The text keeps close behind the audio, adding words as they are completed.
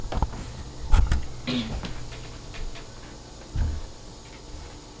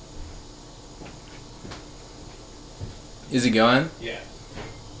Is it going? Yeah.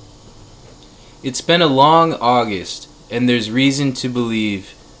 It's been a long August, and there's reason to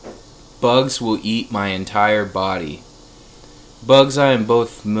believe bugs will eat my entire body. Bugs I am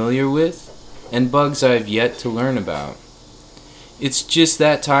both familiar with, and bugs I have yet to learn about. It's just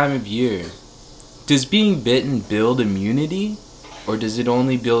that time of year. Does being bitten build immunity, or does it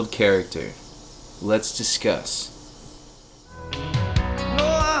only build character? Let's discuss.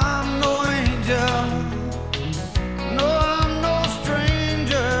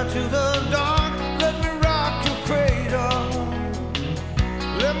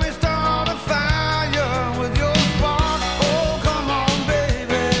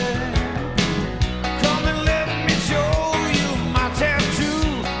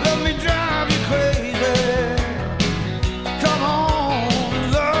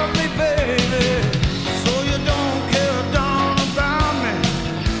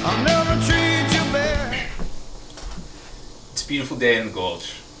 Beautiful day in the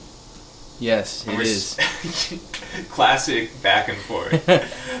Gulch. Yes, it is. Classic back and forth.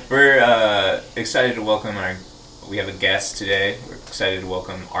 We're excited to welcome we have a guest today. We're excited to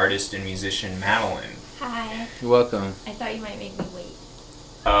welcome artist and musician Madeline. Hi. You're welcome. I thought you might make me wait.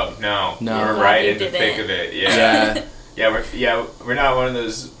 Oh, no. No. We're right in the thick of it. Yeah. We're not one of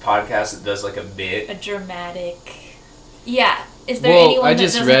those podcasts that does like a bit. A dramatic. Yeah. Is there anyone I that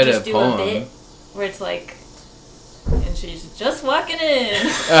just doesn't read just a do poem. a bit where it's like, and she's just walking in.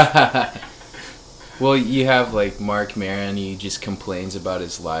 Well, you have like Mark Maron, he just complains about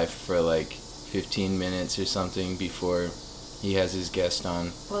his life for like 15 minutes or something before he has his guest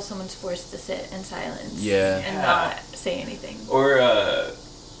on. Well, someone's forced to sit in silence. Yeah. And not say anything. Or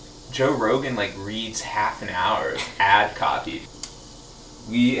Joe Rogan like reads half an hour of ad copy.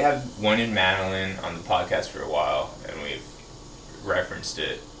 We have wanted Madeline on the podcast for a while, and we've referenced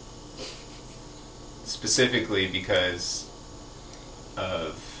it specifically because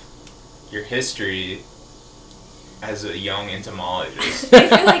of your history as a young entomologist. I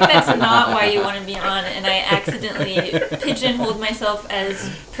feel like that's not why you want to be on, and I accidentally pigeonholed myself as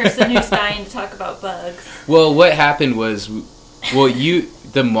person who's dying to talk about bugs. Well, what happened was,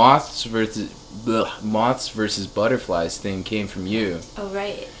 the moths versus butterflies thing came from you. Oh,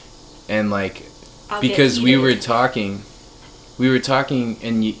 right. And like, I'll because get we heated. were talking,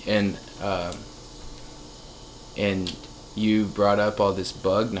 and you brought up all this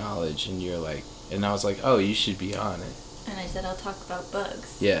bug knowledge, and you're like, and I was like, oh, you should be on it. And I said, I'll talk about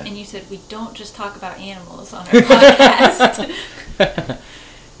bugs. Yeah. And you said, we don't just talk about animals on our podcast.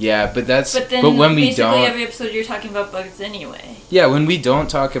 Yeah, but then when we basically don't, every episode you're talking about bugs anyway. yeah, when we don't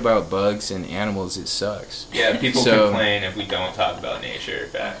talk about bugs and animals, it sucks. Yeah, people complain if we don't talk about nature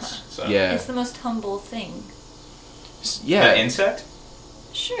facts. So. Yeah. It's the most humble thing. Yeah. The insect?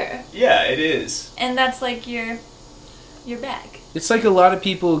 Sure. Yeah, it is. And that's like your bag. It's like a lot of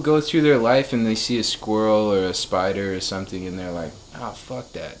people go through their life and they see a squirrel or a spider or something and they're like, oh,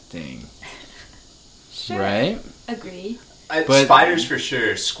 fuck that thing. Sure. Right? Agree. But spiders for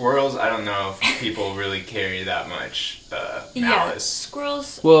sure. Squirrels, I don't know if people really carry that much malice. Yeah,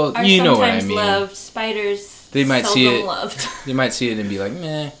 squirrels well, are you know what I sometimes mean. loved. Spiders They might seldom see it. loved. They might see it and be like,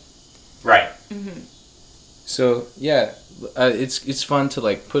 meh. Right. Mm-hmm. So, yeah, it's fun to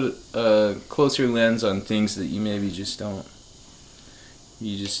like put a closer lens on things that you maybe just don't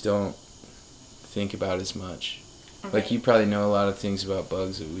think about as much. Okay. Like, you probably know a lot of things about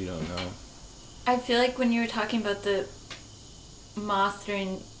bugs that we don't know. I feel like when you were talking about the moth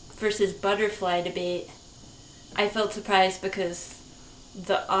versus butterfly debate, I felt surprised because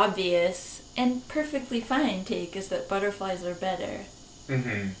the obvious and perfectly fine take is that butterflies are better.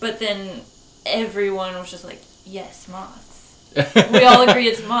 Mm-hmm. But then everyone was just like, yes, moths. We all agree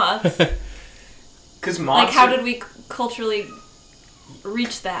it's moths. Because moths. Like, how did we culturally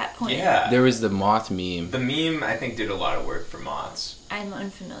reach that point? Yeah. There was the moth meme. The meme, I think, did a lot of work for moths. I'm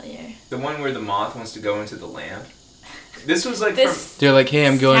unfamiliar. The one where the moth wants to go into the lamp. This was like This They're like, hey,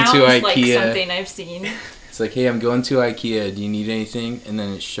 I'm going to sounds IKEA. like something I've seen. It's like, hey, I'm going to IKEA. Do you need anything? And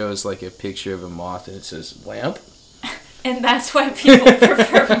then it shows like a picture of a moth and it says, lamp? And that's why people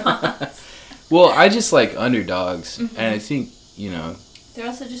prefer moths. Well, I just like underdogs. Mm-hmm. And I think, you know. They're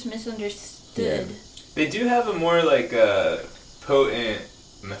also just misunderstood. Yeah. They do have a more like potent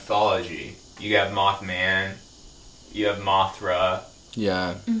mythology. You have Mothman. You have Mothra.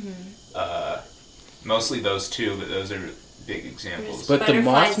 Yeah. Mm-hmm. Mostly those two, but those are big examples. But the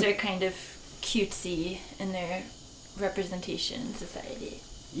butterflies moth- are kind of cutesy in their representation in society.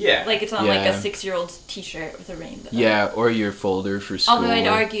 Yeah. Like it's on Yeah. like a 6-year-old's t-shirt with a rainbow. Yeah, or your folder for school. Although I'd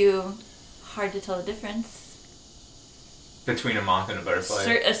argue hard to tell the difference. Between a moth and a butterfly.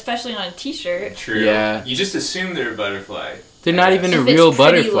 Especially on a t-shirt. True. Yeah. You just assume they're a butterfly. They're not even a If it's real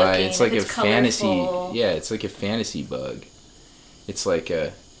pretty butterfly. looking, It's like if a it's fantasy. colorful. Yeah, it's like a fantasy bug. It's like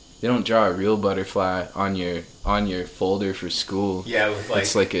a. They don't draw a real butterfly on your folder for school. Yeah, with like,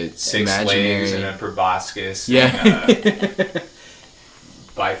 it's like a 6 imaginary. legs and a proboscis. Yeah. And,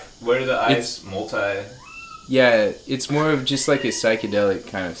 what are the eyes? Multi. Yeah, it's more of just like a psychedelic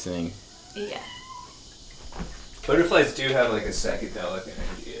kind of thing. Yeah. Butterflies do have like a psychedelic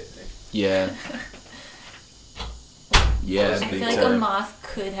energy, I think. Yeah. Yeah, I big feel like time. a moth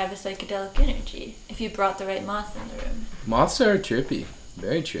could have a psychedelic energy if you brought the right moth in the room. Moths are trippy.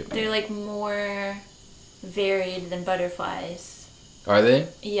 Very trippy. They're like more varied than butterflies. Are they?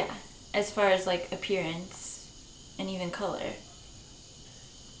 Yeah, as far as like appearance and even color.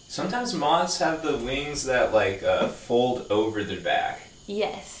 Sometimes moths have the wings that like fold over their back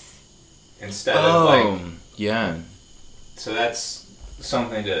Yes. instead of like. Yeah. So that's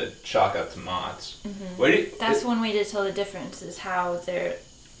something to chalk up to moths. Mm-hmm. That's one way to tell the difference is how their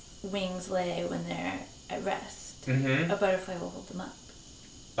wings lay when they're at rest. Mm-hmm. A butterfly will hold them up.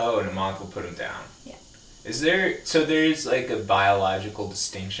 Oh, and a moth will put them down. Yeah. There's like a biological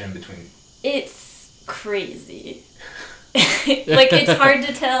distinction between. It's crazy. Like, it's hard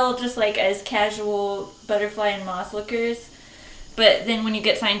to tell just like as casual butterfly and moth lookers, but then when you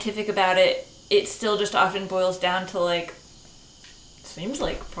get scientific about it, it still just often boils down to like, seems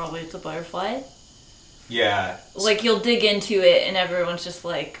like probably it's a butterfly. Yeah. Like, you'll dig into it and everyone's just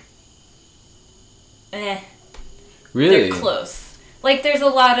like, Really? they're close. Like, there's a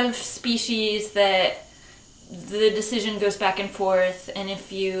lot of species that the decision goes back and forth, and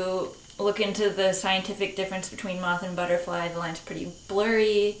if you look into the scientific difference between moth and butterfly, the line's pretty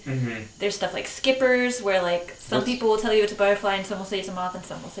blurry. Mm-hmm. There's stuff like skippers, where like some people will tell you it's a butterfly, and some will say it's a moth, and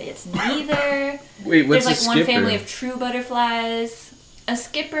some will say it's neither. Wait, what's There's a like skipper? one family of true butterflies. A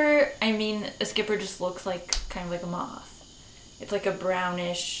skipper just looks like kind of like a moth. It's like a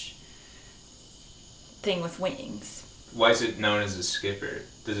brownish thing with wings. Why is it known as a skipper?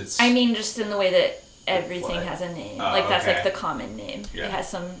 Does it? Just in the way that everything has a name. Oh, that's okay. like the common name. Yeah. It has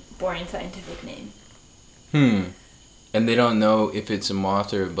some boring scientific name. And they don't know if it's a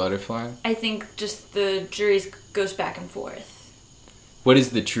moth or a butterfly? I think just the jury goes back and forth. What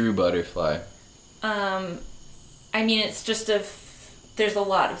is the true butterfly? It's just there's a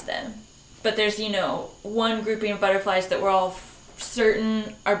lot of them. But there's, one grouping of butterflies that we're all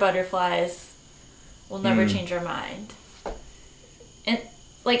certain are butterflies. We'll never change our mind. And,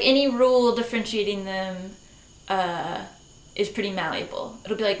 like, any rule differentiating them is pretty malleable.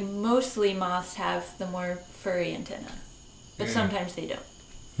 It'll be like mostly moths have the more furry antenna. But sometimes they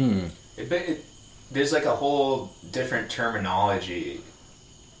don't. There's like a whole different terminology,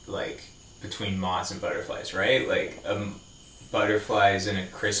 like, between moths and butterflies, right? Like, butterfly is in a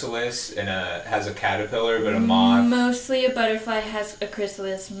chrysalis and has a caterpillar, but a moth. Mostly a butterfly has a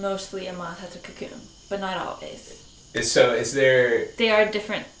chrysalis, mostly a moth has a cocoon, but not always. So is there... They are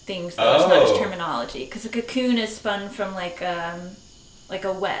different things, though. It's not just terminology. Because a cocoon is spun from like a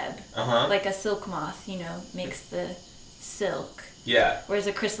web. Uh-huh. Like a silk moth, makes the silk. Yeah. Whereas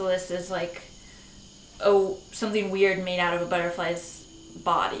a chrysalis is like something weird made out of a butterfly's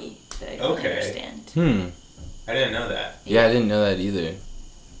body that I don't understand. I didn't know that. Yeah, I didn't know that either.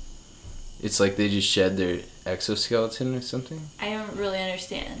 It's like they just shed their exoskeleton or something? I don't really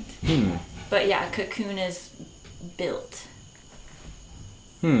understand. But yeah, a cocoon is built.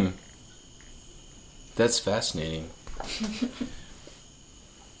 That's fascinating.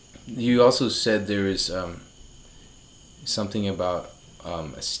 You also said there was something about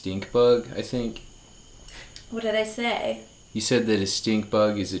a stink bug, I think. What did I say? You said that a stink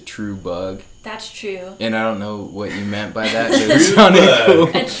bug is a true bug. That's true. And I don't know what you meant by that, but it sounded cool.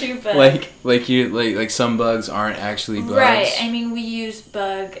 A true bug. Like some bugs aren't actually bugs. Right. We use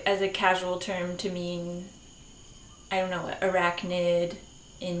bug as a casual term to mean, I don't know, arachnid,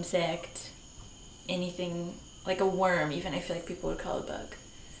 insect, anything like a worm even. I feel like people would call it a bug.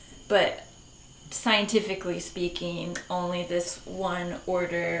 But scientifically speaking, only this one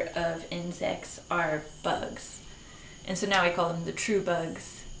order of insects are bugs. And so now I call them the true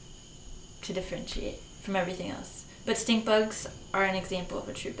bugs to differentiate from everything else. But stink bugs are an example of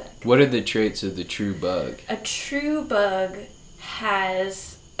a true bug. What are the traits of the true bug? A true bug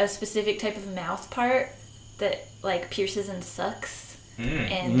has a specific type of mouth part that like pierces and sucks.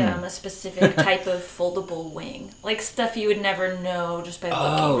 And a specific type of foldable wing. Like stuff you would never know just by looking.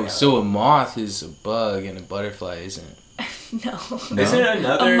 Oh, really. so a moth is a bug and a butterfly isn't. No. Isn't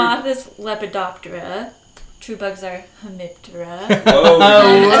another... A moth is Lepidoptera. True bugs are Hemiptera. Whoa,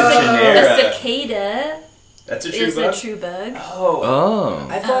 A cicada That's a true is bug? a true bug. Oh.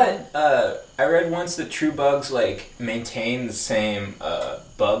 I Oh. thought, I read once that true bugs, like, maintain the same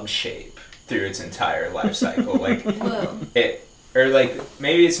bug shape through its entire life cycle. Like, Whoa. or like,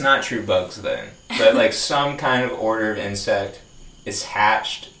 maybe it's not true bugs then, but like some kind of order of insect is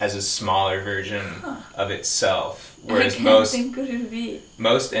hatched as a smaller version of itself. Whereas I can't think what it would be.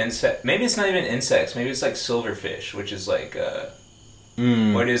 most insect, maybe it's not even insects, maybe it's like silverfish, which is like,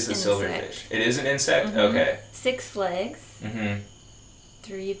 what is the Insect. silverfish? It is an insect? Mhm. Okay. 6 legs, Mm-hmm.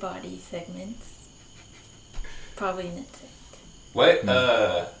 3 body segments. Probably an insect. What,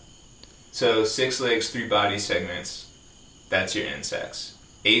 so 6 legs, 3 body segments, that's your insects.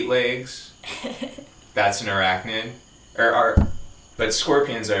 8 legs, that's an arachnid. But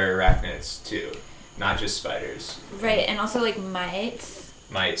scorpions are arachnids too, not just spiders. Right, and also like mites,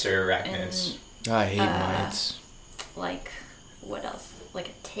 Mites are arachnids. I hate mites. like what else? Like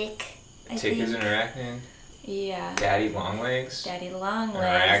a tick. I Tick think. is an arachnid. Yeah. Daddy longlegs. Daddy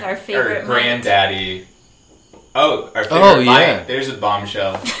longlegs, our Or favorite mite. granddaddy. Oh, our favorite Oh, yeah. mite. There's a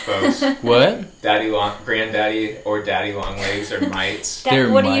bombshell, folks. What? Granddaddy or daddy longlegs are mites.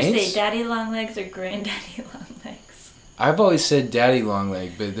 They're what do you mites? say, daddy longlegs or granddaddy longlegs? I've always said daddy long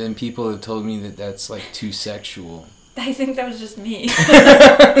leg, but then people have told me that that's like too sexual. I think that was just me.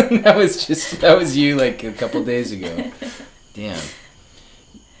 that was you like a couple days ago. Damn.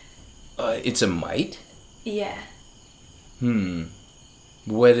 It's a mite? Yeah.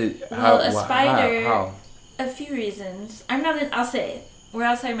 What is, how, Well, a wha- spider- how? A few reasons. I'll say it. We're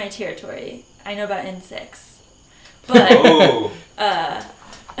outside my territory. I know about insects. But Oh.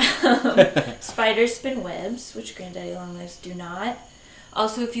 spiders spin webs, which granddaddy longlegs do not.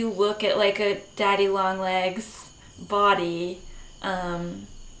 Also, if you look at like a daddy longlegs body,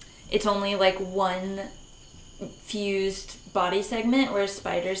 it's only like one fused body segment, whereas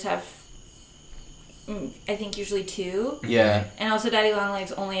spiders have, I think, usually 2. Yeah. And also, daddy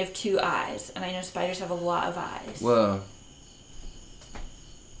longlegs only have 2 eyes, and I know spiders have a lot of eyes. Well,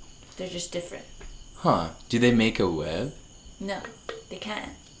 They're just different. huh. Do they make a web? No, they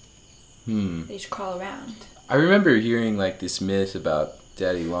can't. They just crawl around. I remember hearing like this myth about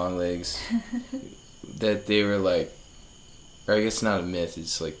daddy long legs that they were like, or I guess not a myth,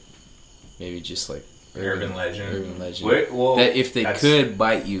 it's like maybe just like Urban legend. Urban legend. Well, that if they that's- could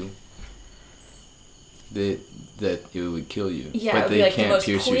bite you, that it would kill you. Yeah, but it would they be like the can't most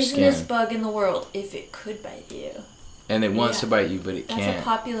pierce your poisonous skin. bug in the world if it could bite you. And it wants Yeah. to bite you, but it That's a can't.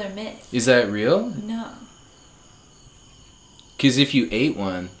 popular myth. Is that real? No. Because if you ate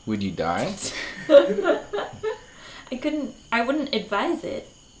one, would you die? I wouldn't advise it.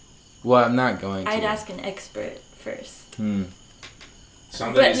 Well, I'm not going to. I'd ask an expert first.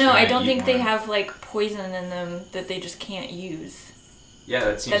 Somebody's But no, I gonna don't eat think they one. have like poison in them that they just can't use. Yeah,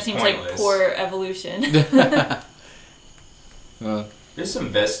 that seems That seems pointless. like poor evolution. Well, There's some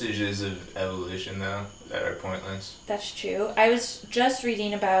vestiges of evolution though that are pointless. That's true. I was just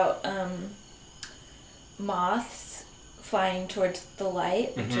reading about moths flying towards the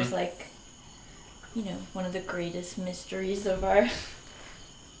light, which is like, one of the greatest mysteries of our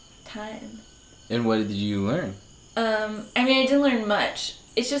time. and what did you learn? I didn't learn much.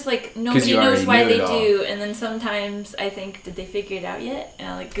 It's just like 'Cause nobody you knows already why knew they it all. do, and then sometimes I think, did they figure it out yet? And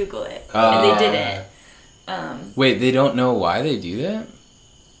I like Google it, Ah. and they didn't. Wait, they don't know why they do that?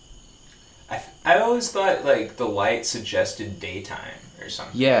 I always thought like the light suggested daytime or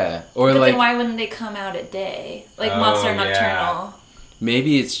something. Yeah, or But like then why wouldn't they come out at day? Like moths Oh, are yeah. nocturnal.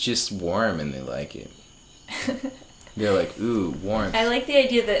 maybe it's just warm and they like it. They're like, ooh, warmth. I like the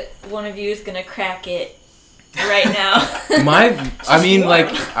idea that one of you is gonna crack it right now.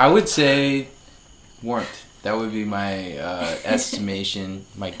 I would say warmth. That would be my estimation,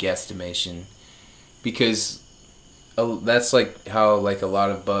 my guesstimation, because that's like how like a lot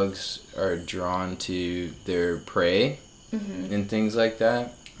of bugs are drawn to their prey and things like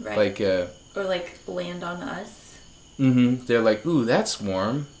that. Right. Like Or like land on us. they're like, ooh, that's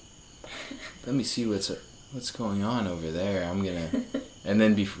warm. Let me see what's going on over there. I'm gonna, and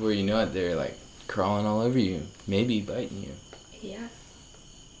then before you know it, they're like crawling all over you, maybe biting you. Yeah.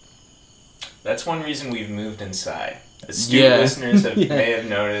 That's one reason we've moved inside. Astute Yeah. listeners Yeah. may have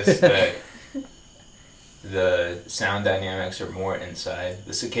noticed that the sound dynamics are more inside.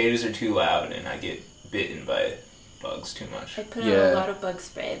 The cicadas are too loud, and I get bitten by bugs too much. I put Yeah. on a lot of bug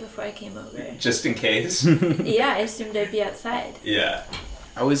spray before I came over. Just in case. Yeah, I assumed I'd be outside. Yeah.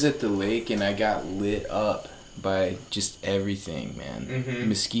 I was at the lake and I got lit up by just everything, man. Mhm.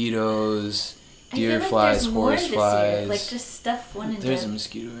 Mosquitoes, I feel deer like flies, there's more horse this year. flies. Like just stuff wanted There's a to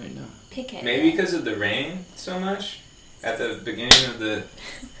mosquito right now. pick at Maybe you. because of the rain so much at the beginning of the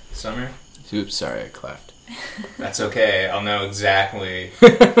summer. Oops, sorry, I clapped. That's okay. I'll know exactly.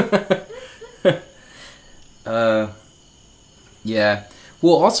 Yeah.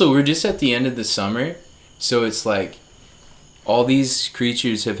 Well, also, we're just at the end of the summer, so it's like all these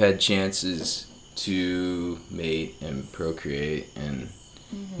creatures have had chances to mate and procreate and,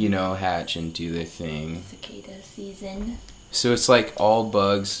 you know, hatch and do their thing. Cicada season. So it's like all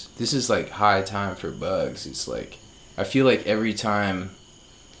bugs. This is like high time for bugs. It's like, I feel like every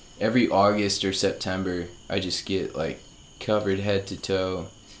August or September, I just get like covered head to toe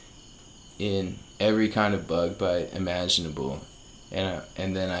in every kind of bug bite imaginable.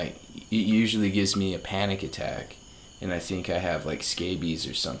 And then it usually gives me a panic attack. And I think I have like scabies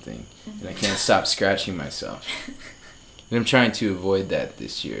or something. And I can't stop scratching myself. And I'm trying to avoid that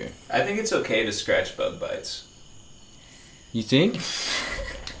this year. I think it's okay to scratch bug bites. You think?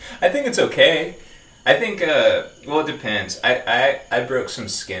 I think it's okay. I think, well, it depends. I broke some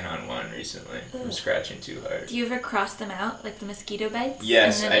skin on one recently from scratching too hard. Do you ever cross them out, like the mosquito bites?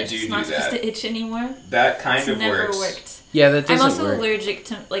 Yes, and then I it's do not do supposed that. to itch anymore? That kind It's of never works. worked. Yeah, that doesn't I'm also work. allergic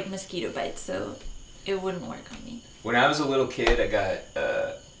to like mosquito bites, so it wouldn't work on me. When I was a little kid,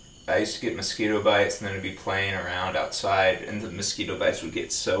 I used to get mosquito bites, and then I'd be playing around outside, and the mosquito bites would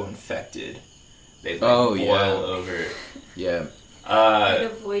get so infected, they'd boil over. Yeah. I'd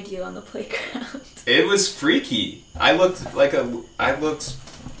avoid you on the playground. It was freaky. I don't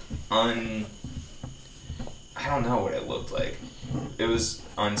know what it looked like. It was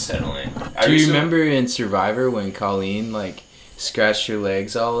unsettling. Do you remember in Survivor when Colleen like scratched her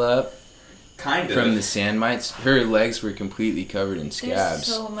legs all up? Kind of. From the sand mites? Her legs were completely covered in scabs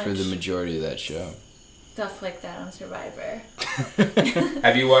so much for the majority of that show. Stuff like that on Survivor.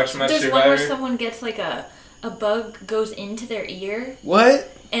 Have you watched much There's Survivor? one where someone gets like a bug goes into their ear. What?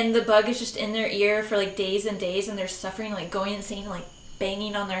 And the bug is just in their ear for like days and days, and they're suffering, like going insane, like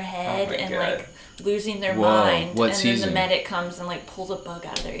banging on their head Oh my and God. like losing their Whoa, mind. what and season? then the medic comes and like pulls a bug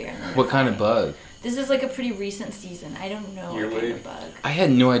out of their ear. And then What they're kind of fine. bug? This is like a pretty recent season. I don't know what kind Yearly? of bug. I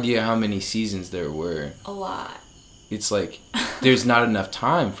had no idea how many seasons there were. A lot. It's like there's not enough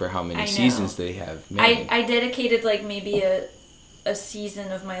time for how I many know. seasons they have made. I dedicated like maybe a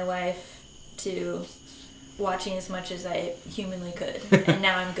season of my life to watching as much as I humanly could, and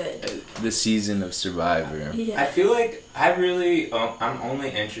now I'm good. The season of Survivor. Yeah. I feel like I'm only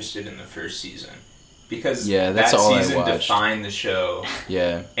interested in the first season because Yeah, that's that all I season watched. defined the show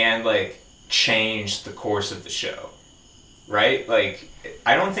Yeah. and like changed the course of the show, right? Like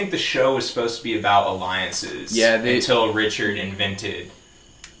I don't think the show was supposed to be about alliances. Yeah, until Richard invented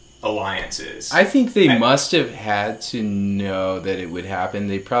alliances. I think they must have had to know that it would happen.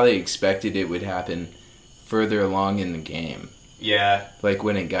 They probably expected it would happen further along in the game. Yeah. Like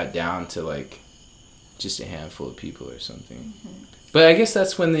when it got down to like just a handful of people or something. But I guess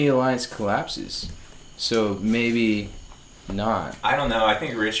that's when the alliance collapses. So maybe not. I don't know. I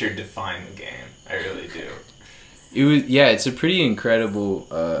think Richard defined the game. I really do. It was it's a pretty incredible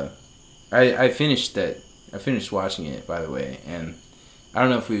I finished watching it, by the way, and I don't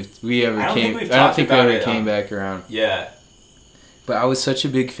know if we ever I don't came think we've I don't talked think we about ever it, came back around. Yeah. But I was such a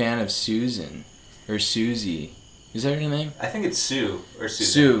big fan of Susan or Susie. Is that her name? I think it's Sue or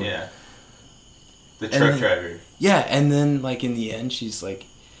Susan. Sue. Yeah. The And truck then- driver. Yeah, and then like in the end she's like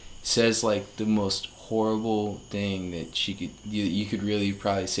says like the most horrible thing that you could really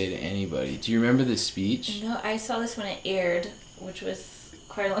probably say to anybody. Do you remember the speech? No, I saw this when it aired, which was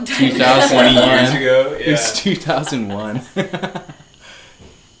quite a long time 2000 ago. 20 years ago. It Yeah. was 2001.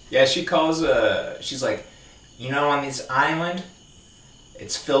 Yeah, she calls, she's like, on this island,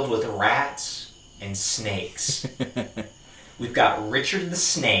 it's filled with rats and snakes. We've got Richard the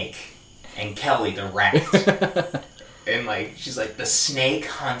Snake and Kelly the Rat. And, like, she's like, the snake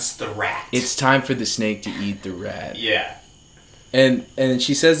hunts the rat. It's time for the snake to eat the rat. Yeah. And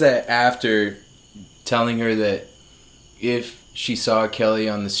she says that after telling her that if she saw Kelly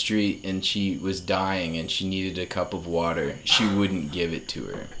on the street and she was dying and she needed a cup of water, she wouldn't give it to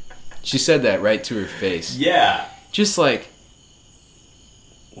her. She said that right to her face. Yeah. Just like,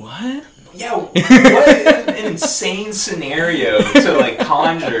 what? Yeah, what an insane scenario to, like,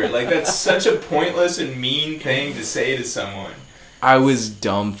 conjure. Like, that's such a pointless and mean thing to say to someone. I was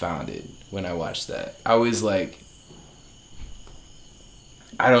dumbfounded when I watched that. I was like,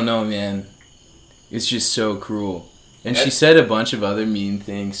 I don't know, man. It's just so cruel. And she said a bunch of other mean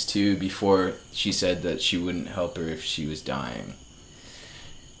things, too, before she said that she wouldn't help her if she was dying.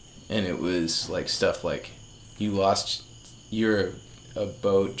 And it was, like, stuff like, you're a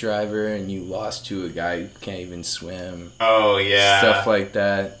boat driver and you lost to a guy who can't even swim. Oh, yeah. Stuff like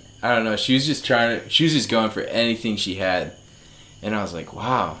that. I don't know. She was just going for anything she had. And I was like,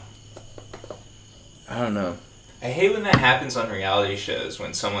 wow. I don't know. I hate when that happens on reality shows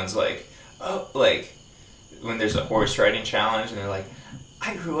when someone's like, oh, like, when there's a horse riding challenge and they're like,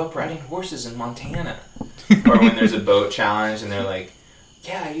 I grew up riding horses in Montana. Or when there's a boat challenge and they're like,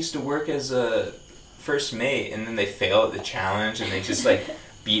 yeah, I used to work as a first mate, and then they fail at the challenge and they just like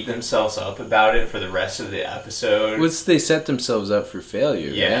beat themselves up about it for the rest of the episode. They set themselves up for failure,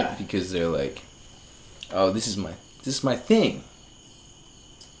 Yeah. right? Because they're like, oh, this is my thing.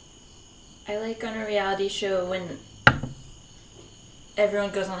 I like on a reality show when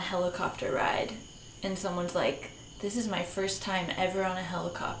everyone goes on a helicopter ride and someone's like, this is my first time ever on a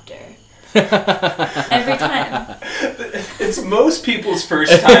helicopter. Every time. It's most people's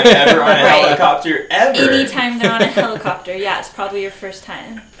first time ever on a Right. helicopter ever. Anytime they're on a helicopter, yeah, it's probably your first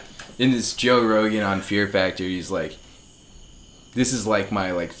time. In this Joe Rogan on Fear Factor, he's like, this is like my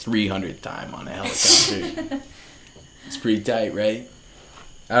 300th time on a helicopter. It's pretty tight, right?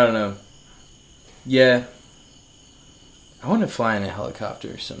 I don't know. Yeah. I want to fly in a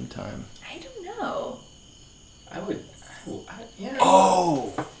helicopter sometime. I don't know. I would. Yeah.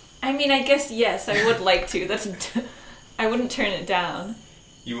 Oh! I mean, I guess yes, I would like to. I wouldn't turn it down.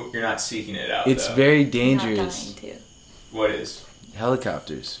 You're not seeking it out. It's though. very I'm dangerous. not dying to. What is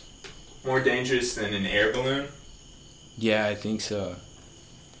Helicopters. more dangerous than an air balloon? Yeah, I think so.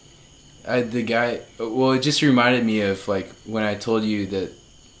 It just reminded me of when I told you that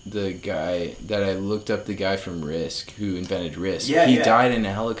I looked up the guy from Risk who invented Risk. Yeah, he yeah. died in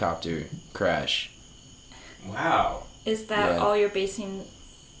a helicopter crash. Wow. Is that Yeah. all you're basing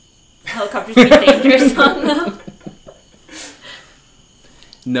helicopters being dangerous on, though?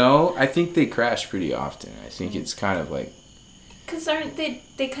 No, I think they crash pretty often. I think it's kind of like... Because aren't they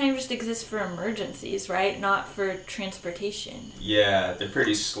kind of just exist for emergencies, right? Not for transportation. Yeah, they're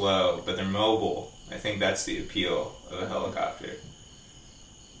pretty slow, but they're mobile. I think that's the appeal of a helicopter.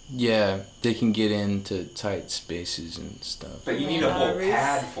 Yeah, they can get into tight spaces and stuff. But you Land need a on a whole roof.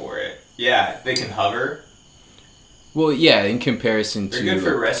 pad for it. Yeah, they can hover. Well, yeah, in comparison They're to good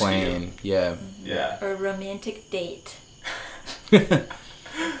for a rescue. plane. Yeah. Yeah. Or a romantic date. But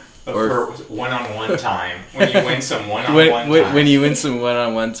Or- for one-on-one time. When you win some one-on-one time. when you win some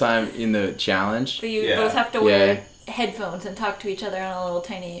one-on-one time in the challenge. So you Yeah. both have to wear headphones and talk to each other on a little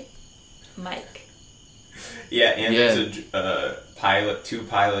tiny mic. Yeah, and Yeah. there's a pilot, 2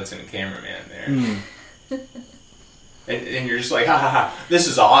 pilots and a cameraman there. Mm. And you're just like, ha ha ha, this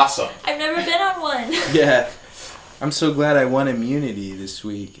is awesome. I've never been on one. Yeah. I'm so glad I won immunity this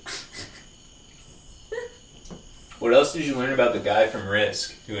week. What else did you learn about the guy from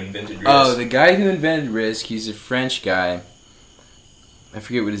Risk who invented Risk? Oh, the guy who invented Risk, he's a French guy. I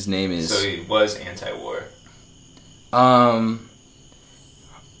forget what his name is. So he was anti-war.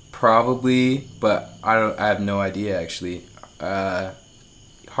 Probably, but I have no idea actually.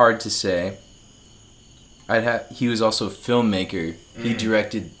 Hard to say. He was also a filmmaker. He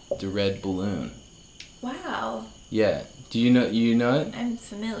directed The Red Balloon. Wow. Yeah. Do you know it? I'm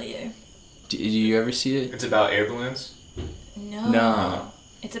familiar. Did you ever see it? It's about air balloons? No. No.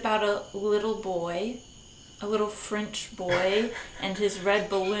 It's about a little boy, a little French boy, and his red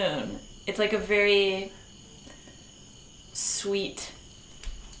balloon. It's like a very sweet,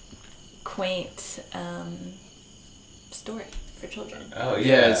 quaint story for children. Oh, yeah.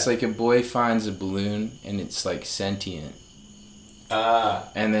 Yeah, it's like a boy finds a balloon and it's like sentient.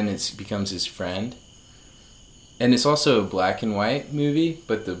 And then it becomes his friend. And it's also a black and white movie,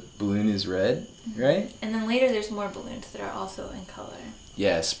 but the balloon is red, right? And then later there's more balloons that are also in color.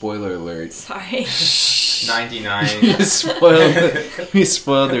 Yeah, spoiler alert. Sorry. 99. You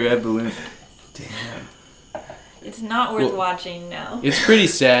spoiled the red balloon. Damn. It's not worth Well, watching now. It's pretty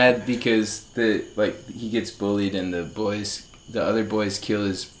sad because he gets bullied and the other boys kill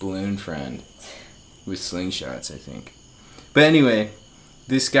his balloon friend with slingshots, I think. But anyway,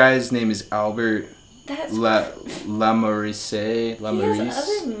 this guy's name is Albert That's Lamorisse. He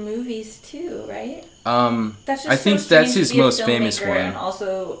has other movies too, right? That's just I think so that's strange his to be a most famous filmmaker one. And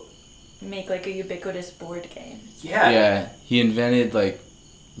also make like a ubiquitous board game. Yeah. Yeah, he invented a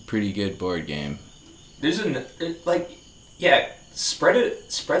pretty good board game. There's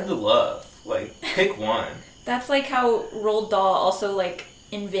spread the love. Pick one. That's like how Roald Dahl also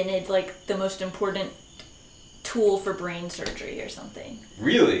invented the most important tool for brain surgery or something.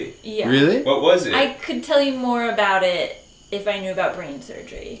 Really? Yeah. Really? What was it? I could tell you more about it if I knew about brain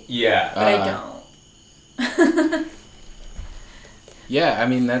surgery, Yeah. but I don't. Yeah, I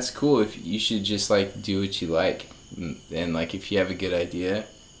mean that's cool. If you should just do what you like, and if you have a good idea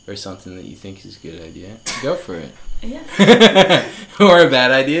or something that you think is a good idea, go for it. Yeah. Or a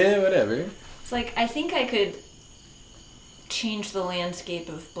bad idea, whatever. It's I think I could change the landscape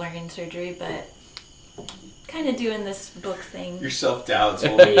of brain surgery, but kind of doing this book thing. Your self-doubt's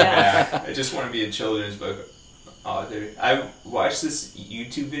holding you Yeah. back. I just want to be a children's book author. I watched this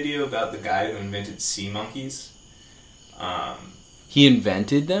YouTube video about the guy who invented sea monkeys. He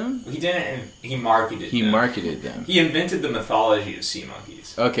invented them? He didn't. He marketed. He them. marketed them. He invented the mythology of sea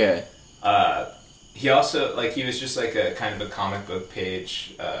monkeys. Okay. He also he was just like a kind of a comic book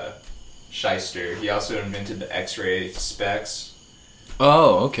page shyster. He also invented the X-ray specs.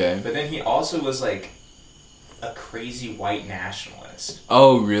 Oh, okay. But then he also was like a crazy white nationalist.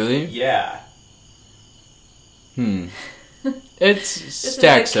 Oh, really? Yeah. It's This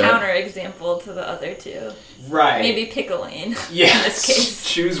stacks is a up. counterexample to the other two. Right. Maybe pick a lane Yes. in this case.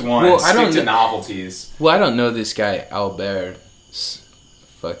 Choose one. Well, Stick I don't to kn- novelties. Well, I don't know this guy Albert's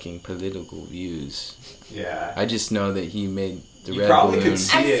fucking political views. Yeah. I just know that he made the You red probably balloon. could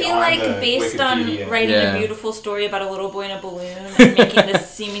see I it feel on like the based Wikipedia. on writing Yeah. a beautiful story about a little boy in a balloon and making this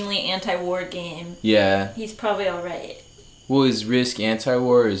seemingly anti-war game, Yeah. he's probably alright. Well, is Risk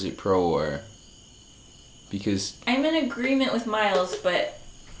anti-war or is it pro-war? Because I'm in agreement with Miles, but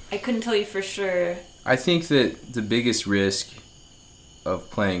I couldn't tell you for sure. I think that the biggest risk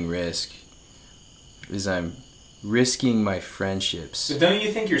of playing Risk is I'm risking my friendships. So don't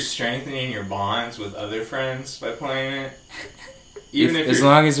you think you're strengthening your bonds with other friends by playing it? Even if as you're...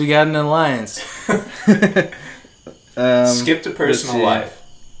 long as we got an alliance. Skip to personal see. life.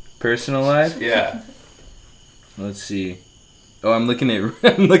 Personal life? Yeah. Let's see. Oh, I'm looking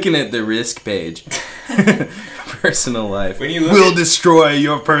at the Risk page. Personal life. When you look We'll at- destroy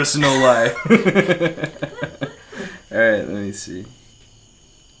your personal life. All right, let me see.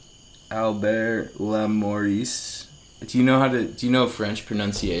 Albert Lamouris. Do you know French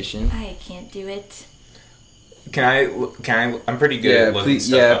pronunciation? I can't do it. Can I? I'm pretty good at looking please,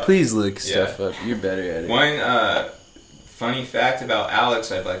 stuff up. please look stuff up. You're better at it. One funny fact about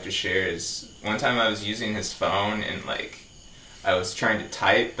Alex I'd like to share is one time I was using his phone and I was trying to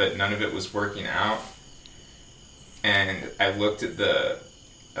type but none of it was working out, and I looked at the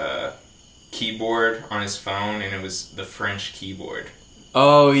keyboard on his phone and it was the French keyboard.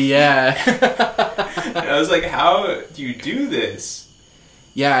 Oh yeah. And I was like, how do you do this?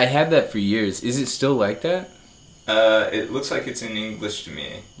 Yeah, I had that for years. Is it still like that? It looks like it's in English to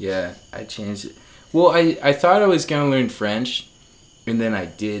me. Yeah, I changed it. Well, I thought I was going to learn French, and then I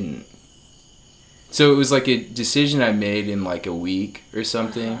didn't. So it was like a decision I made in like a week or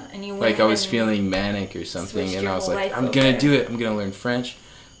something. And you went Like I was and feeling manic or something, switched and your I was whole like, life I'm going over. to do it. I'm going to learn French.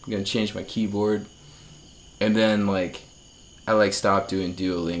 I'm going to change my keyboard. And then I stopped doing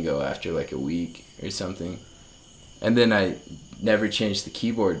Duolingo after like a week or something. And then I never changed the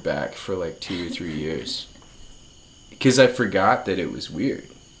keyboard back for like 2 or 3 years. Because I forgot that it was weird.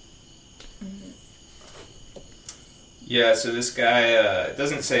 Yeah, so this guy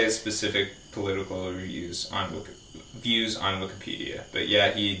doesn't say his specific political views on Wikipedia, but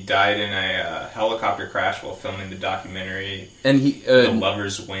yeah, he died in a helicopter crash while filming the documentary And he "The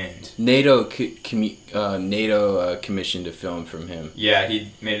Lover's Wind." NATO commissioned a film from him. Yeah,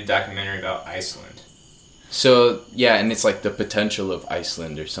 he made a documentary about Iceland. So yeah, and it's like the potential of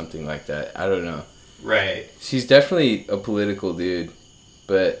Iceland or something like that. I don't know. Right. He's definitely a political dude,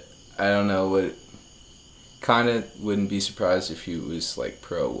 but I don't know what. Kind of wouldn't be surprised if he was like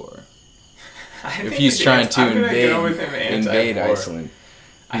pro-war. If he's trying to invade Iceland.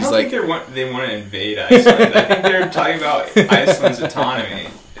 I He's don't like, think they want to invade Iceland. I think they're talking about Iceland's autonomy.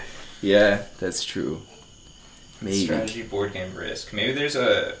 yeah, that's true. Maybe. Strategy board game Risk. Maybe there's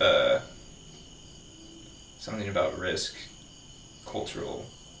a something about Risk cultural.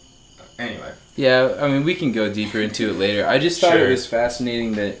 Anyway. Yeah, I mean, we can go deeper into it later. I just thought Sure. it was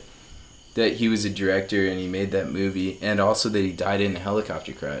fascinating that he was a director and he made that movie, and also that he died in a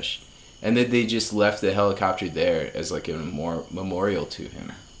helicopter crash, and that they just left the helicopter there as like a memorial to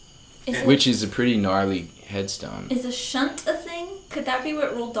him, which is a pretty gnarly headstone. Is a shunt a thing? Could that be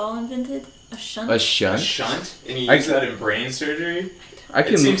what Roald Dahl invented? A shunt? A shunt? A shunt? And you I use can- that in brain surgery? I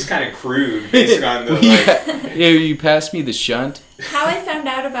can. It seems kind of crude based on the yeah, you passed me the shunt. How I found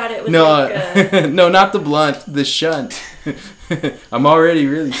out about it was No, like no, not the blunt, the shunt. I'm already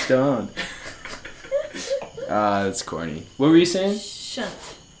really stoned. That's corny. What were you saying? shunt.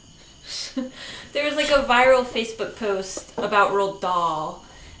 There was like a viral Facebook post about Roald Dahl,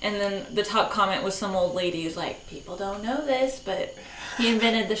 and then the top comment was some old lady who's like, people don't know this, but he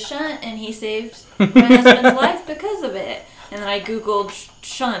invented the shunt and he saved my husband's life because of it. And then I googled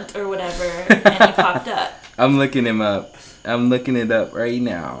shunt or whatever, and he popped up. I'm looking him up. I'm looking it up right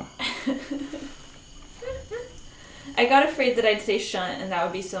now. I got afraid that I'd say shunt and that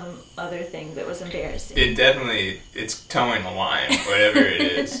would be some other thing that was embarrassing. it's towing the line, whatever it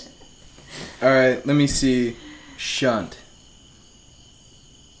is. Alright, let me see. Shunt.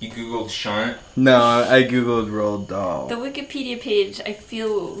 You Googled shunt? No, I googled Roald Dahl. The Wikipedia page, I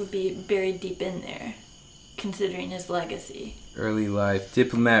feel, would be buried deep in there, considering his legacy. Early life.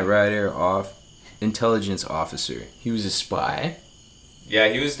 Diplomat, writer, intelligence officer. He was a spy. Yeah,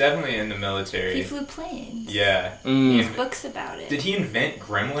 he was definitely in the military. He flew planes. Yeah. There's books about it. Did he invent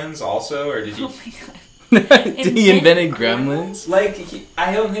gremlins also, or did he... Oh my god. Did he invent gremlins? Like,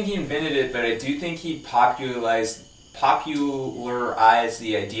 I don't think he invented it, but I do think he popularized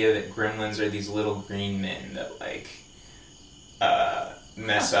the idea that gremlins are these little green men that, like,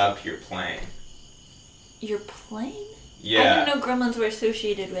 mess up your plane. Your plane? Yeah. I didn't know gremlins were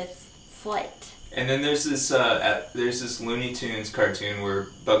associated with flight. And then there's this Looney Tunes cartoon where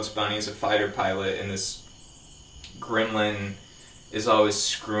Bugs Bunny is a fighter pilot and this gremlin is always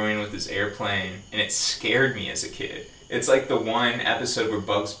screwing with his airplane, and it scared me as a kid. It's like the one episode where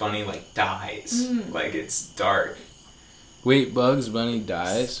Bugs Bunny, like, dies. Like, it's dark. Wait, Bugs Bunny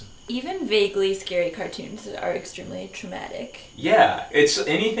dies? Even vaguely scary cartoons are extremely traumatic. Yeah, it's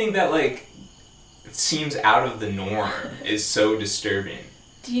anything that, like, seems out of the norm is so disturbing.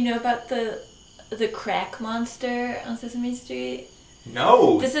 Do you know about the crack monster on Sesame Street?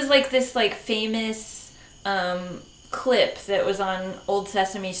 No! This is like this like famous clip that was on Old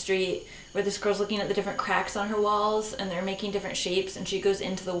Sesame Street where this girl's looking at the different cracks on her walls and they're making different shapes, and she goes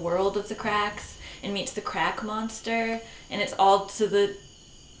into the world of the cracks and meets the crack monster, and it's all to the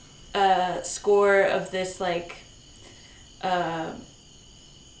score of this like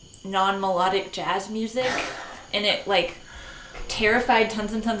non-melodic jazz music, and it like terrified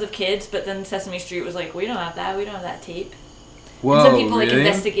tons and tons of kids, but then Sesame Street was like, we don't have that tape. Whoa, and some people really? like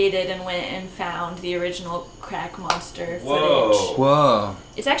investigated and went and found the original crack monster Whoa. footage. Whoa.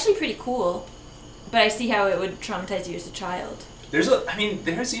 It's actually pretty cool, but I see how it would traumatize you as a child. There's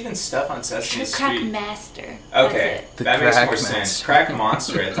even stuff on Sesame The Crack Street. Master. Okay, The that makes Crack more Master. sense. Crack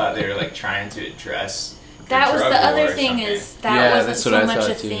Monster, I thought they were like trying to address the That was drug the war other or thing something. is Yeah, that wasn't that's what so I much thought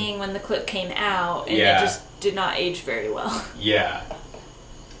a too. thing when the clip came out, and Yeah. it just did not age very well. Yeah.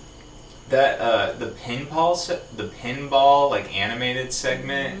 That the pinball like animated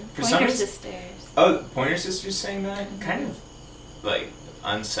segment for some Pointer reason. Sisters. Oh, Pointer Sisters saying that kind of like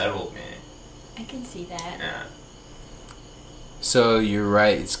unsettled me. I can see that. Yeah. So you're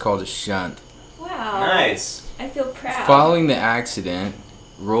right, it's called a shunt. Wow. Nice. I feel proud. Following the accident,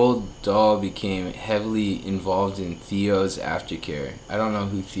 Roald Dahl became heavily involved in Theo's aftercare. I don't know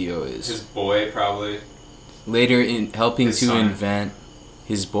who Theo is. His boy probably. Later in helping His to son. invent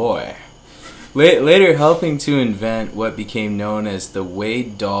his boy. Later helping to invent what became known as the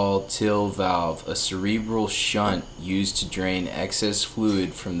Wade-Dahl till valve, a cerebral shunt used to drain excess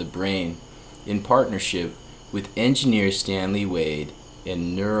fluid from the brain in partnership with engineer Stanley Wade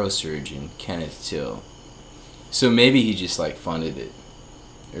and neurosurgeon Kenneth Till. So maybe he just like funded it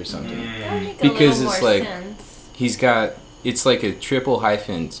or something. That would make a Because little it's more like- sense. He's got, it's like a triple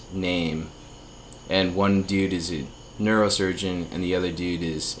hyphen name, and one dude is a neurosurgeon and the other dude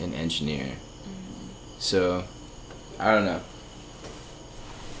is an engineer. So, I don't know.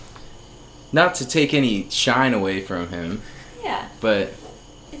 Not to take any shine away from him, Yeah, but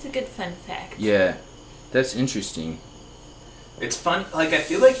it's a good fun fact. yeah, that's interesting. It's fun. Like I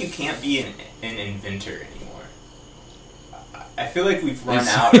feel like you can't be an inventor anymore. I feel like we've run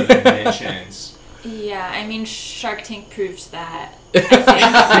It's- out of inventions. Yeah, I mean, Shark Tank proves that, I think,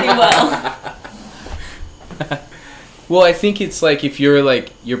 pretty well. Well, I think it's like if you're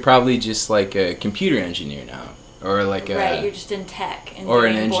like, you're probably just like a computer engineer now. Or like a... Right, you're just in tech and or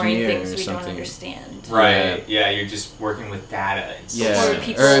an doing boring engineer things or we don't something. understand. Right. Yeah, you're just working with data and Yeah. Or systems.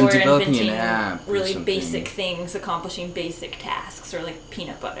 people Or I'm were developing an inventing app or really something. basic things, accomplishing basic tasks, or like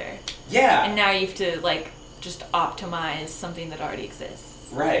peanut butter. Yeah. And now you have to like just optimize something that already exists.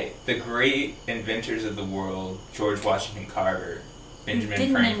 Right. The great inventors of the world, George Washington Carver, Benjamin He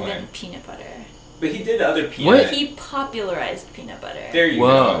didn't Franklin. invent peanut butter. But he did other What? peanut. He popularized peanut butter. There you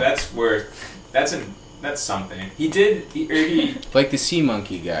Whoa. go. That's worth. That's something. He did. He Like the sea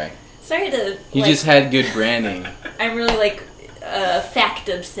monkey guy. Sorry to. He like, just had good branding. I'm really like fact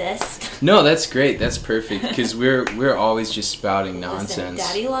obsessed. No, that's great. That's perfect because we're always just spouting nonsense. Listen,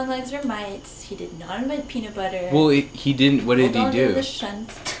 Daddy Longlegs are mites. He did not invent peanut butter. Well, he didn't. What did Hold on he to do? the shunt.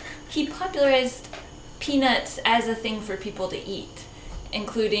 He popularized peanuts as a thing for people to eat,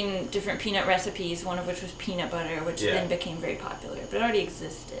 including different peanut recipes, one of which was peanut butter, which Yeah. then became very popular, but it already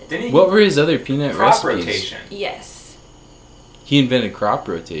existed. didn't he? What were his other peanut crop recipes? rotation? Yes. He invented crop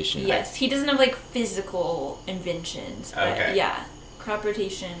rotation. Yes. He doesn't have like physical inventions, but Okay. yeah. Crop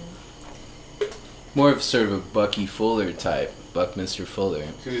rotation. More of sort of a Bucky Fuller type. Buckminster Fuller.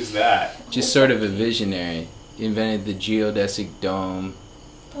 Who's that? Just sort of a visionary. He invented the geodesic dome,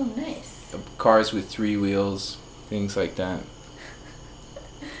 Oh, nice. cars with 3 wheels, things like that.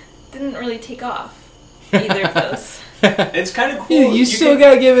 Didn't really take off, either of those. It's kind of cool. Yeah, you still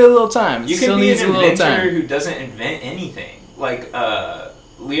gotta give it a little time. You still can be needs an a little inventor time. who doesn't invent anything. Like,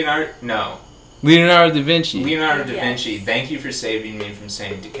 Leonardo da Vinci. Yes. Thank you for saving me from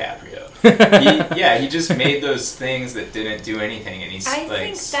saying DiCaprio. He just made those things that didn't do anything, and he's I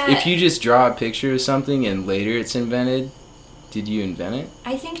like... think that... If you just draw a picture of something and later it's invented, did you invent it?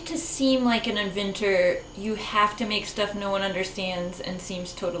 I think to seem like an inventor, you have to make stuff no one understands and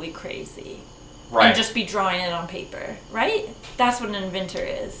seems totally crazy. Right. And just be drawing it on paper, right? That's what an inventor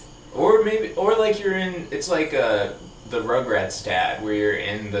is. Or like you're in... It's like the Rugrats dad, where you're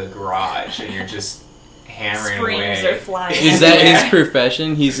in the garage and you're just hammering Springs away. are flying. Is that Yeah. his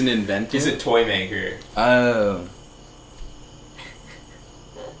profession? He's an inventor? He's a toy maker. Oh.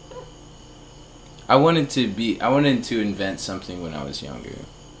 I wanted to invent something when I was younger.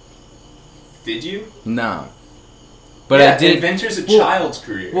 Did you? No. But yeah, I did. Inventor's a Well- child's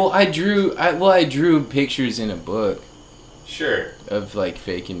career. Well, I drew pictures in a book Sure. of like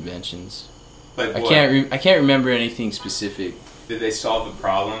fake inventions. Like I what? can't remember anything specific. Did they solve a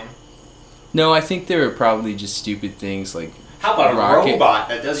problem? No, I think they were probably just stupid things like How about a Rocket. robot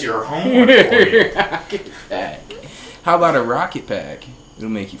that does your homework for you? rocket pack. How about a rocket pack? It'll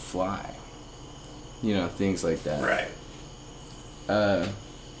make you fly. You know, things like that. Right.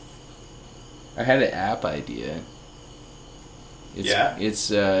 I had an app idea. Yeah?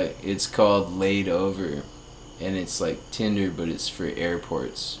 It's called Laid Over, and it's like Tinder, but it's for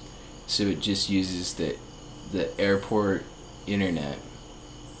airports. So it just uses the airport internet.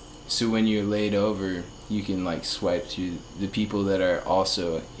 So when you're laid over, you can like swipe to the people that are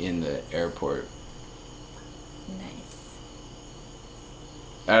also in the airport. Nice.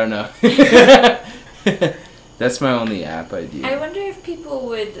 I don't know. That's my only app idea. I wonder if people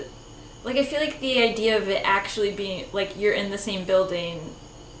would... Like, I feel like the idea of it actually being, like, you're in the same building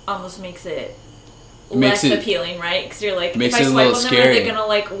almost makes it Makes less it- appealing, right? Because you're like, makes if I it a swipe little on them, scary. are they going to,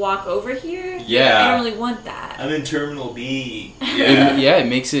 like, walk over here? Yeah. I don't really want that. I'm in Terminal B. It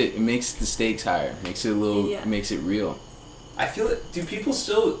makes the stakes higher. Makes it a little. Yeah. Makes it real. I feel it. Do people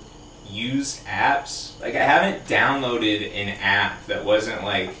still use apps? Like, I haven't downloaded an app that wasn't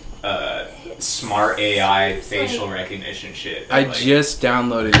like smart AI seems facial like- recognition shit. I Like, just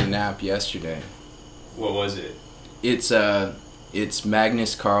downloaded an app yesterday. What was it? It's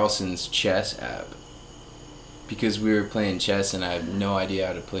Magnus Carlsen's chess app. Because we were playing chess and I have no idea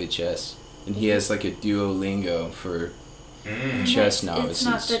how to play chess. And he has like a Duolingo for chess novices. It's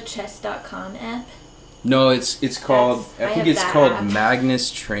not the chess.com app. No, it's called I I think have it's that called app. Magnus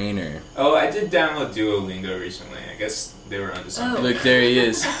Trainer. Oh, I did download Duolingo recently. I guess they were onto something. Oh. Look, there he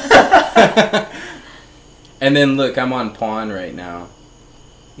is. And then look, I'm on pawn right now.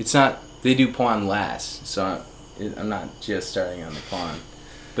 It's not they do pawn last, so I'm not just starting on the pawn.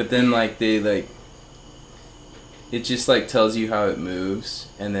 But then like it just like tells you how it moves,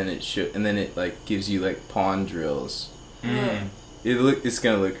 and then it like gives you like pawn drills. Mm. It's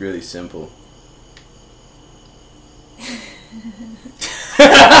gonna look really simple.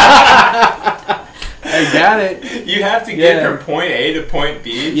 I got it. You have to get Yeah. from point A to point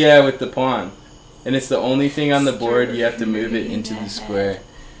B. Yeah, with the pawn, and it's the only thing on the board. You have to move it into the square.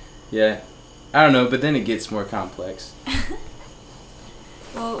 Yeah, I don't know, but then it gets more complex.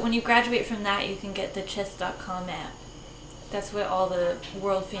 Well, when you graduate from that, you can get the chess.com app. That's what all the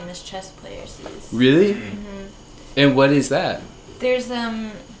world famous chess players use. Really? Mm-hmm. And what is that? There's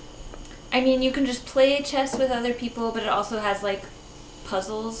I mean, you can just play chess with other people, but it also has like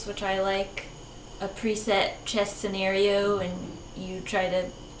puzzles, which I like. A preset chess scenario, and you try to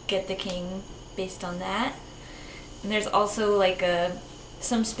get the king based on that. And there's also like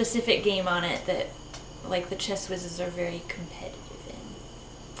some specific game on it that like the chess whizzes are very competitive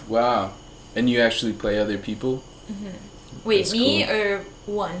in. Wow. And you actually play other people? Wait, That's me cool. or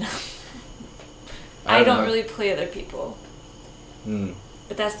one? I I don't don't know. really play other people, Hmm.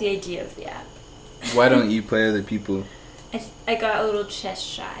 but that's the idea of the app. Why don't you play other people? I got a little chess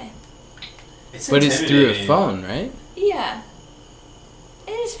shy. But it's through a intimidating. phone, right? Yeah.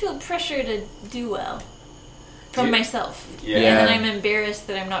 I just feel pressure to do well. From Yeah. myself. Yeah. And then I'm embarrassed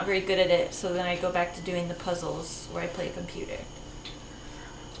that I'm not very good at it, so then I go back to doing the puzzles where I play a computer.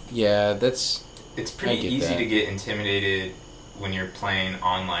 Yeah, that's... It's I pretty get easy that. to get intimidated when you're playing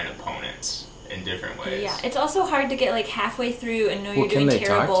online opponents in different ways. Yeah, it's also hard to get like halfway through and know Well, you're can doing they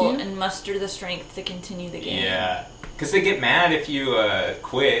talk to terrible you? and muster the strength to continue the game. Yeah. Because they get mad if you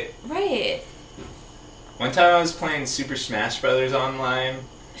quit. Right. One time I was playing Super Smash Brothers online,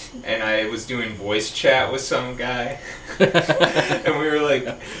 and I was doing voice chat with some guy, and we were like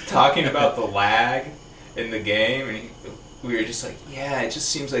talking about the lag in the game, and we were just like, yeah, it just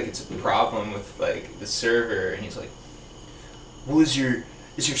seems like it's a problem with like the server, and he's like, well, is your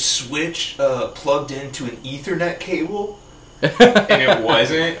Switch plugged into an Ethernet cable? And it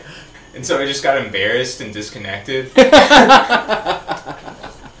wasn't, and so I just got embarrassed and disconnected.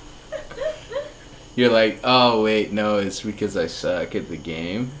 You're like, oh wait, no, it's because I suck at the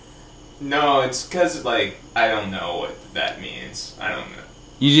game. No, it's because like I don't know what that means. I don't know.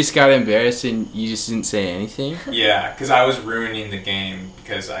 You just got embarrassed and you just didn't say anything? Yeah, because I was ruining the game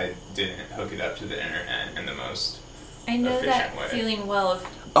because I didn't hook it up to the internet in the most I know that efficient way. feeling well of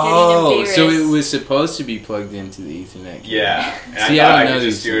getting Oh, embarrassed. so it was supposed to be plugged into the Ethernet cable. Yeah, and See, I I thought don't I know could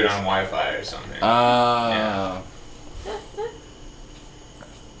just these do it things. on Wi-Fi or something. Oh.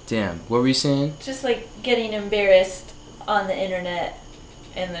 Damn, what were you saying? Just like getting embarrassed on the internet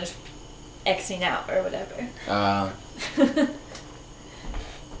and then just Xing out or whatever.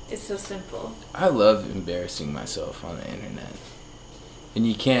 It's so simple. I love embarrassing myself on the internet. And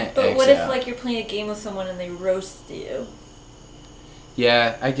you can't But X what if out. like you're playing a game with someone and they roast you?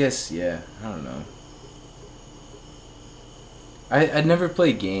 Yeah, I guess, yeah. I don't know. I'd never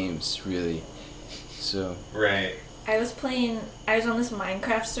play games, really. So... Right. I was on this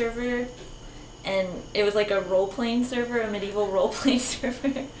Minecraft server, and it was like a role-playing server, a medieval role-playing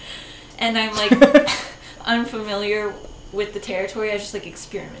server. And I'm like unfamiliar with the territory. I was just like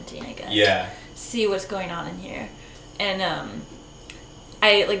experimenting, I guess. Yeah. See what's going on in here. And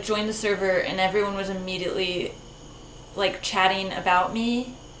I like joined the server, and everyone was immediately like chatting about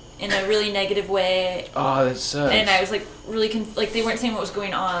me in a really negative way. Oh, that sucks. And I was like really like they weren't saying what was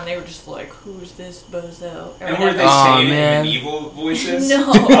going on. They were just like, "Who's this bozo?" Or And were they Aw, saying it man. in medieval voices? No.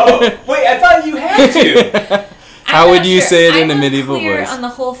 Oh, wait, I thought you had to. How I'm would not you sure. say it in I'm a not medieval clear voice? on the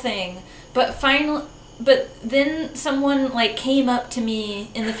whole thing, but then someone like came up to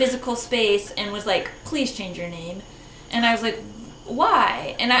me in the physical space and was like, "Please change your name," and I was like,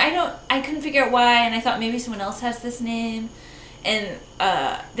 "Why?" And I couldn't figure out why, and I thought maybe someone else has this name, and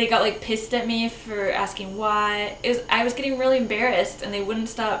they got like pissed at me for asking why. I was getting really embarrassed, and they wouldn't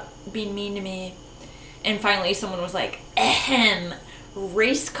stop being mean to me, and finally someone was like, "Ahem.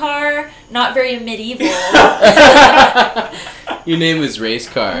 Race car, not very medieval." Your name was Race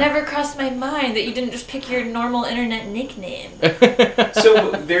Car. Never crossed my mind that you didn't just pick your normal internet nickname.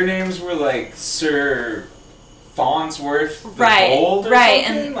 So their names were like Sir Farnsworth the Right, Bold or right,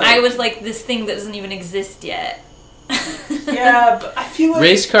 something? and Like- I was like this thing that doesn't even exist yet. Yeah, but I feel like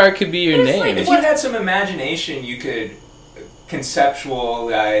Race Car could be your There's, name. like, if you had some imagination, you could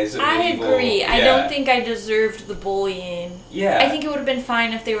conceptualize a I medieval... agree. I yeah. don't think I deserved the bullying. Yeah. I think it would have been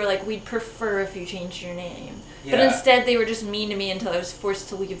fine if they were like, "We'd prefer if you changed your name." But Yeah. instead, they were just mean to me until I was forced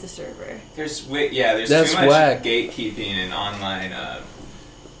to leave the server. There's That's too much whack. gatekeeping in online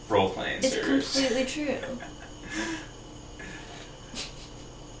role-playing It's servers. completely true.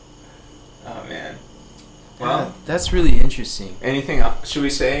 Oh, man. Well, Well, that's really interesting. anything else? Should we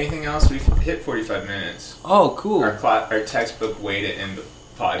say anything else? We've hit 45 minutes. Oh, cool. Our textbook weighed it in the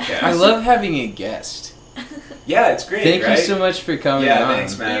podcast. I love having a guest. Yeah, it's great, Thank right? you so much for coming Yeah, on.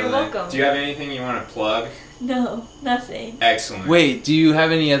 thanks, Madeline. welcome. Do you have anything you want to plug? No, nothing. Excellent. Wait, do you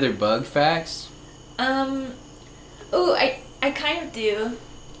have any other bug facts? Oh, I kind of do.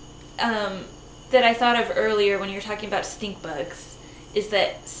 That I thought of earlier when you were talking about stink bugs, is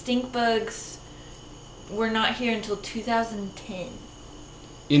that stink bugs were not here until 2010.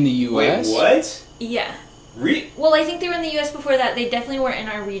 In the U.S.? Wait, what? Yeah. Well, I think they were in the U.S. before that. They definitely weren't in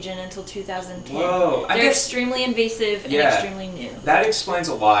our region until 2010. Whoa. I They're guess extremely invasive and Yeah. extremely new. that explains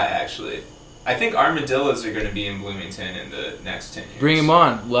a lot, actually. I think armadillos are going to be in Bloomington in the next 10 years. Bring them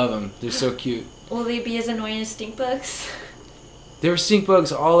on. Love them. They're so cute. Will they be as annoying as stink bugs? There were stink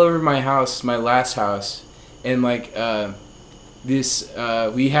bugs all over my house, my last house, and like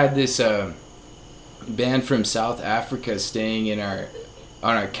we had this band from South Africa staying on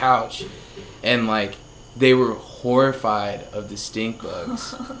our couch, and like they were horrified of the stink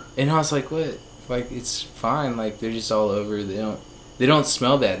bugs, and I was like, what? Like it's fine. Like they're just all over. They don't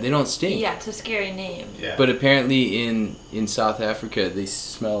smell bad. They don't stink. Yeah, it's a scary name. Yeah. But apparently in South Africa they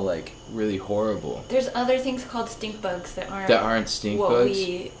smell like really horrible. There's other things called stink bugs that aren't stink what bugs.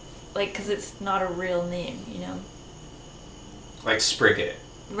 we like, because it's not a real name, you know. Like Spricket.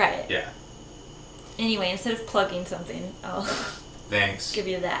 Right. Yeah. Anyway, instead of plugging something, I'll Thanks. give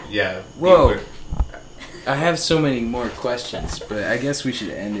you that. Yeah. Whoa. I have so many more questions, but I guess we should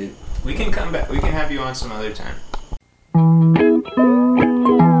end it. We can come back. We can have you on some other time.